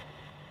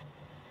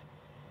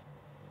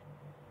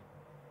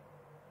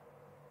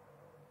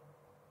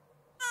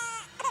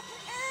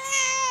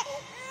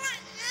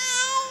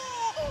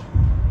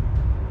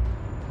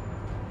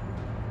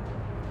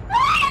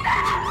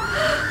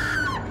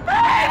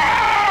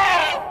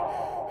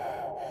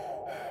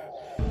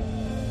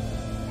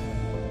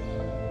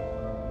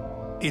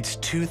 It's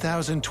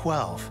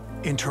 2012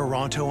 in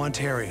Toronto,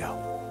 Ontario.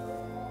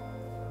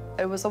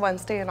 It was a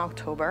Wednesday in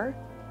October,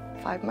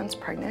 5 months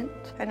pregnant,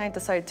 and I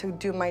decided to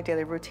do my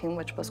daily routine,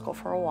 which was go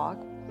for a walk.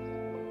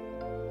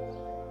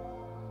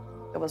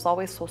 It was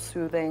always so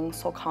soothing,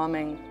 so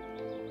calming.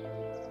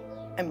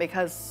 And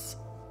because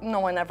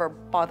no one ever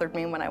bothered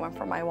me when I went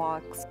for my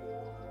walks,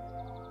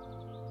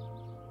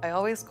 I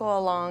always go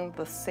along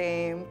the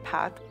same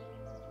path.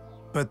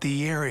 But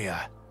the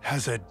area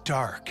has a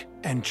dark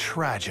and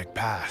tragic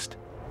past.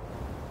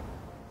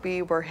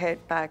 We were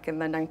hit back in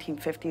the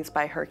 1950s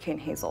by Hurricane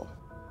Hazel,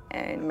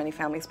 and many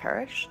families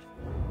perished.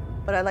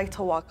 But I like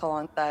to walk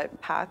along that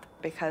path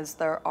because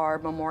there are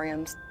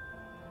memoriams.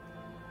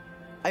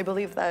 I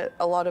believe that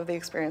a lot of the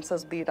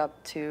experiences lead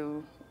up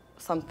to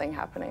something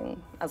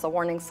happening as a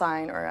warning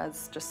sign or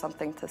as just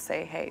something to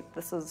say, hey,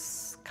 this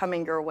is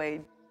coming your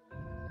way.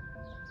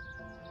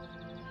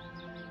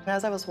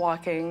 As I was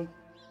walking,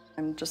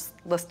 I'm just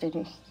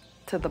listening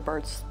to the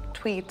birds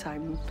tweet.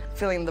 I'm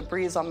feeling the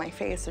breeze on my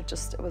face. It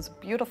was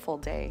a beautiful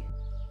day.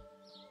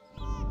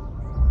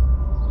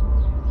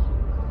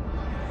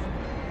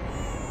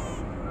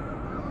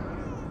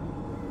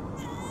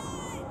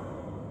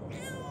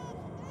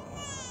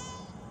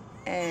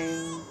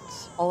 And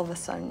all of a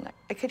sudden,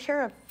 I could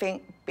hear a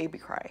faint baby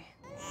cry.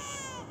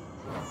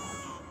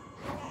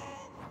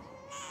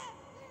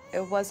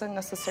 It wasn't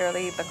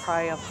necessarily the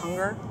cry of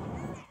hunger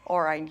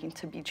or I need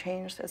to be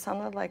changed. It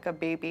sounded like a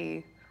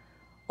baby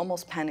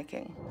almost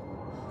panicking.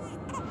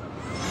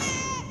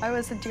 I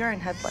was a deer in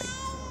headlights.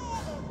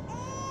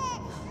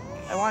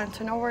 I wanted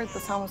to know where the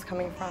sound was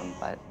coming from,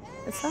 but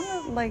it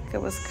sounded like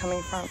it was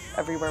coming from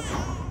everywhere.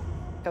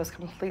 I was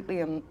completely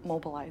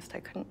immobilized.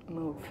 I couldn't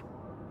move.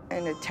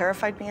 And it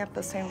terrified me at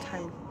the same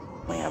time.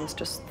 I was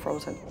just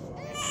frozen.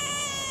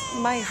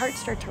 My heart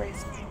started to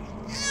race.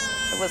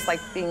 It was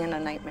like being in a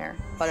nightmare,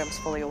 but I was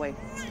fully awake.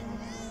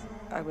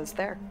 I was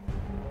there.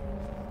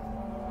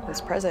 I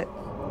was present.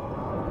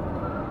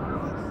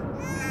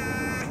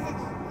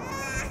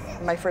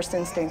 My first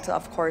instinct,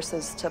 of course,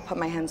 is to put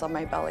my hands on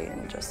my belly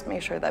and just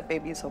make sure that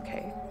baby's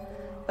okay.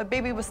 But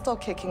baby was still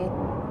kicking.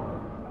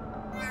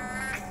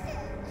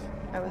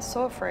 I was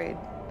so afraid.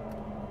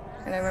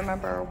 And I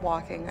remember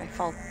walking, I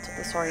felt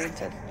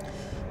disoriented.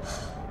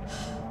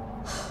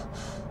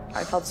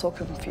 I felt so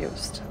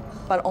confused,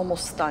 but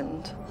almost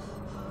stunned.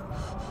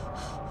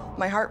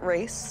 My heart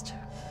raced.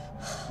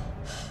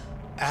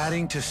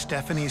 Adding to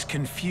Stephanie's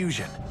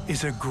confusion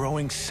is a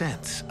growing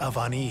sense of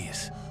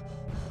unease.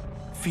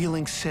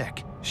 Feeling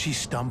sick, she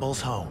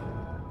stumbles home.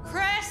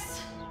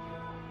 Chris!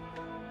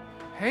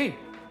 Hey.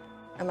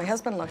 And my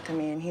husband looked at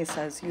me and he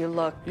says, you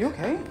look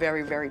okay?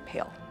 Very, very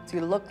pale.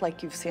 You look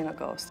like you've seen a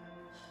ghost.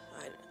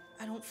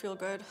 I don't feel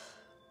good.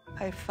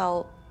 I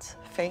felt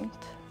faint.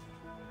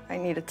 I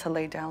needed to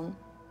lay down.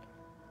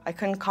 I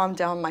couldn't calm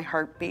down my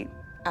heartbeat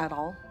at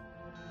all.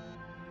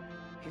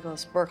 He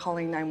goes, we're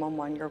calling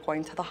 911, you're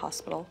going to the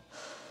hospital.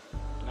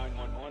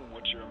 911,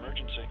 what's your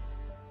emergency?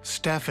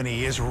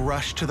 Stephanie is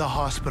rushed to the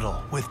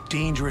hospital with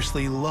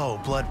dangerously low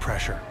blood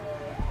pressure.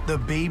 The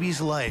baby's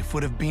life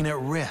would have been at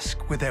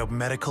risk without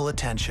medical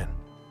attention.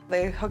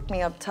 They hooked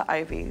me up to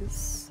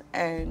IVs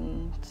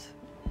and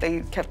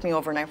they kept me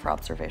overnight for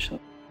observation.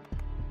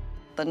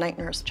 The night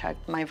nurse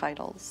checked my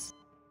vitals.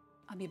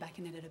 I'll be back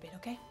in a little bit,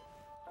 okay?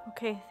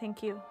 Okay,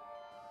 thank you.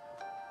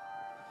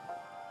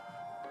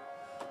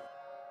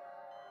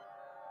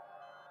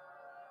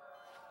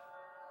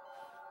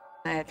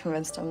 I had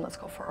convinced him, let's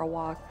go for a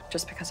walk,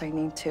 just because I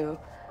need to.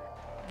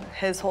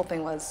 His whole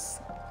thing was,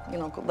 you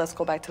know, let's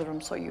go back to the room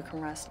so you can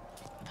rest.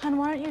 Hon,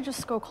 why don't you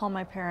just go call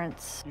my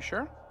parents? You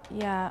sure?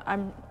 Yeah,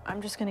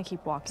 I'm just gonna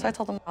keep walking. So I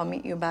told him I'll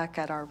meet you back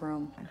at our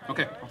room.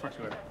 Okay, I'll talk to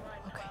you later.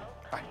 Okay.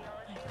 Bye.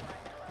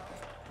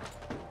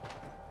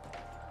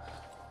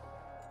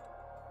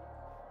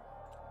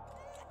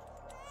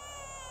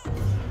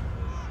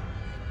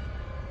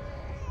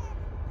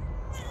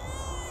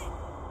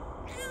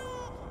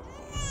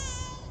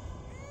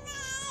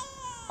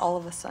 All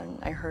of a sudden,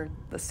 I heard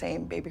the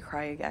same baby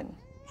cry again.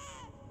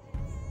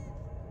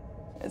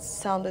 It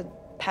sounded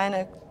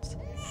panicked.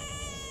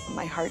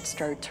 My heart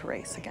started to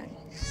race again.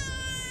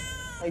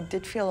 I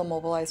did feel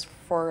immobilized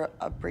for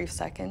a brief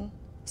second.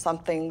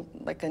 Something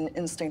like an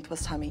instinct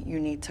was telling me, you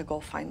need to go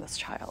find this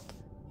child.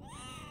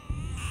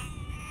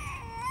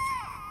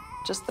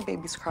 Just the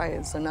baby's cry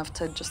is enough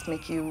to just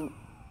make you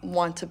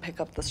want to pick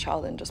up this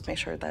child and just make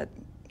sure that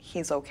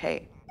he's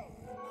okay.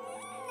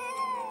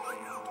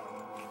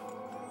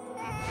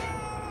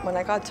 When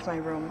I got to my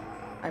room,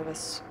 I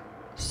was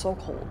so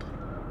cold.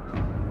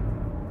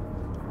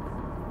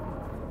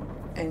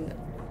 And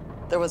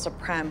there was a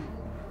pram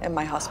in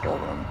my hospital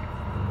room.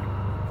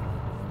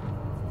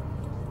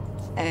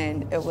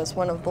 And it was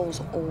one of those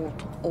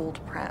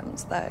old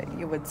prams that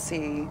you would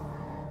see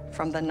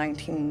from the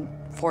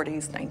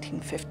 1940s,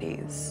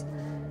 1950s.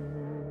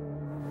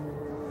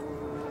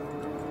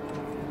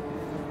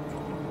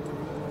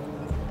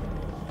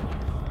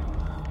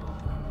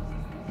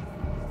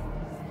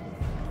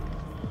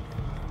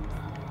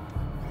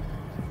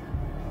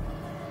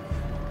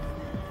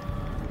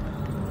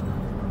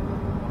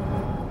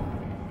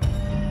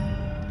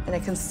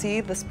 And I can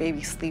see this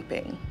baby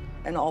sleeping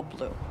in all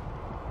blue.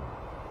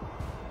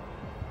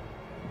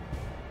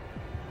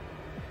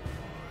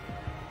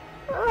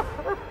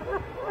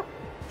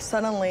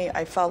 Suddenly,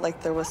 I felt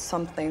like there was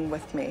something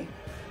with me.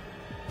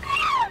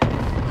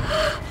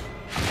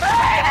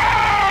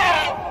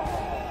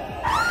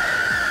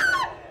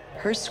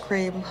 Her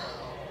scream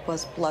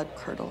was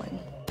blood-curdling.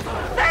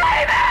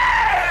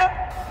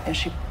 And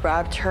she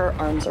wrapped her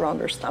arms around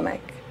her stomach.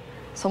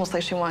 It's almost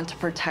like she wanted to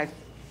protect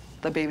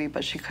the baby,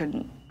 but she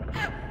couldn't.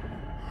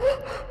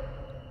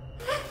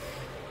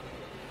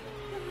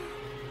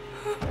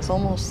 It's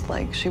almost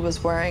like she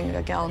was wearing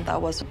a gown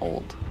that wasn't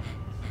old.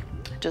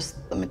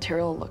 Just the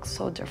material looked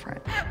so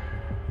different.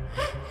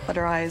 But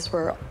her eyes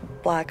were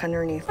black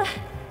underneath.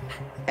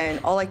 And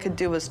all I could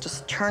do was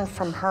just turn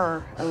from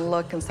her and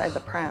look inside the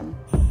pram.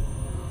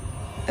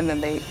 And then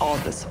they all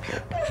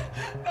disappeared.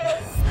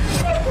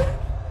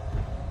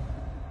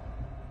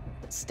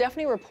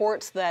 Stephanie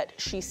reports that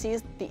she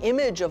sees the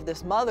image of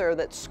this mother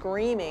that's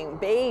screaming,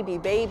 "Baby,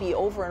 baby,"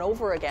 over and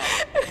over again.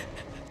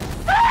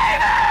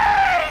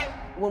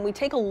 When we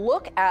take a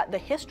look at the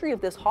history of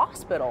this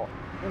hospital,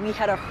 we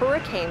had a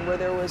hurricane where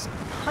there was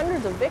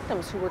hundreds of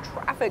victims who were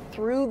trafficked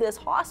through this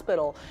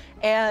hospital,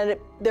 and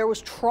there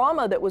was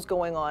trauma that was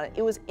going on.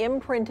 It was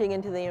imprinting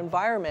into the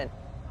environment.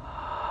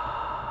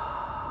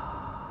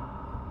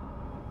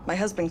 My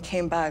husband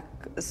came back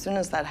as soon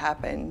as that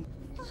happened.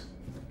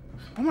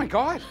 Oh my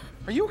God,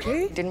 are you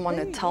okay? I didn't want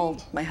to tell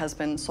my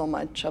husband so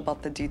much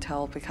about the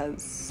detail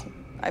because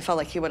I felt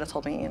like he would have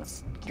told me,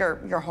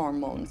 your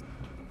hormones.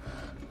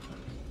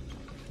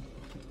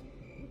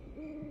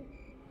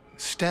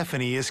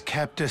 Stephanie is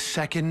kept a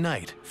second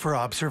night for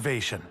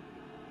observation.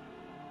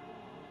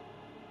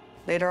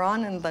 Later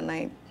on in the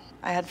night,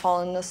 I had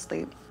fallen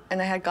asleep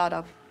and I had got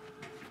up.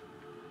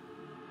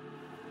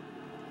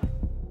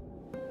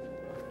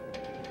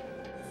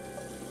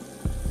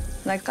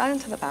 And I got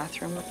into the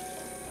bathroom.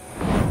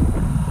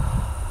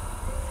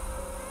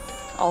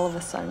 All of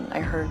a sudden, I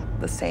heard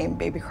the same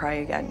baby cry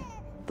again.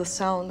 The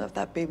sound of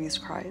that baby's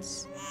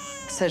cries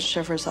sent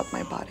shivers up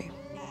my body.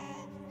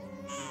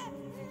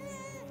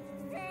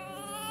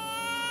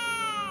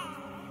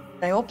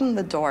 I opened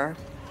the door,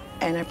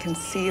 and I can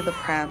see the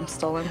pram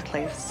still in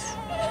place.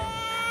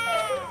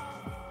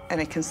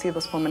 And I can see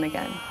this woman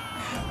again.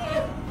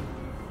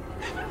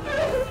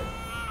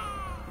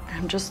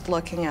 I'm just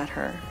looking at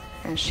her,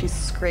 and she's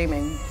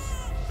screaming,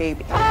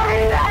 "Baby."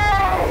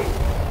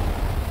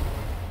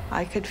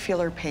 I could feel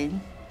her pain,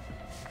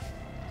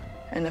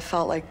 and it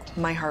felt like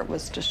my heart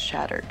was just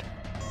shattered.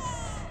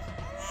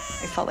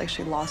 I felt like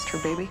she lost her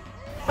baby.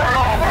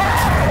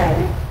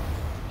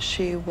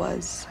 She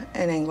was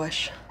in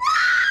anguish.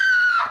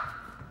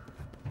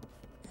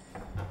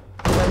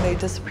 When they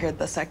disappeared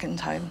the second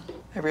time,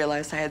 I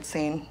realized I had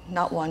seen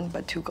not one,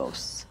 but two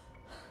ghosts.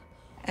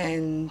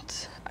 And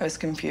I was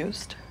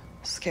confused,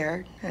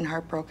 scared, and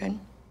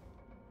heartbroken.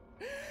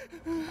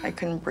 I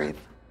couldn't breathe.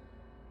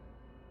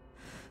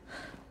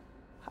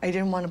 I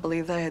didn't want to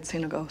believe that I had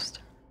seen a ghost.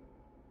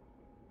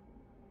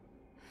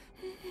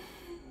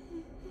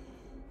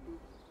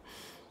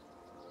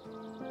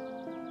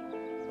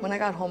 When I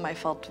got home, I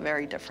felt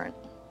very different.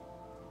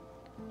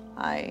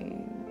 I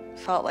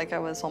felt like I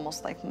was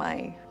almost like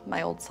my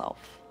old self.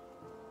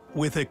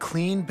 With a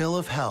clean bill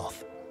of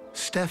health,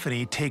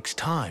 Stephanie takes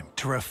time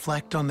to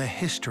reflect on the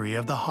history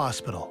of the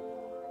hospital.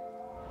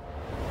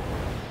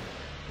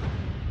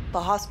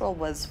 The hospital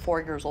was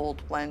 4 years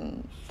old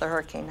when the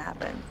hurricane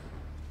happened.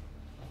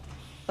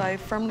 I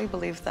firmly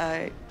believe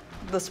that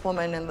this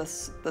woman and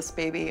this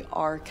baby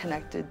are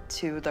connected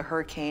to the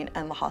hurricane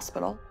and the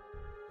hospital.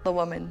 The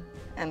woman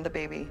and the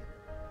baby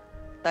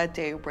that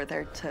day were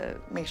there to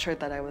make sure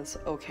that I was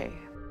okay.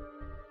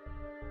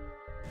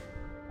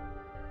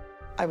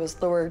 I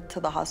was lured to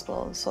the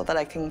hospital so that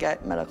I can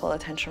get medical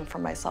attention for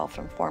myself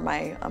and for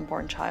my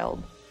unborn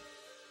child.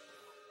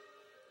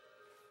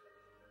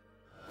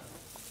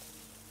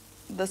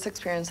 This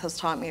experience has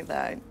taught me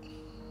that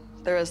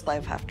there is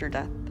life after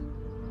death.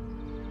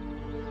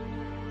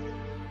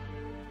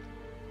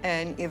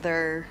 And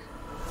either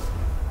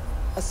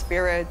a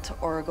spirit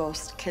or a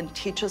ghost can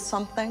teach us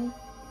something.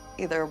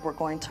 Either we're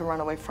going to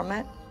run away from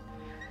it,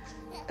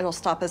 it'll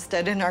stop us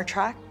dead in our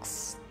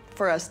tracks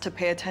for us to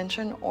pay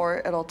attention,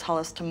 or it'll tell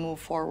us to move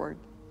forward.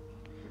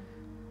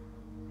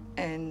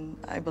 And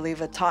I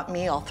believe it taught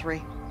me all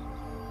three.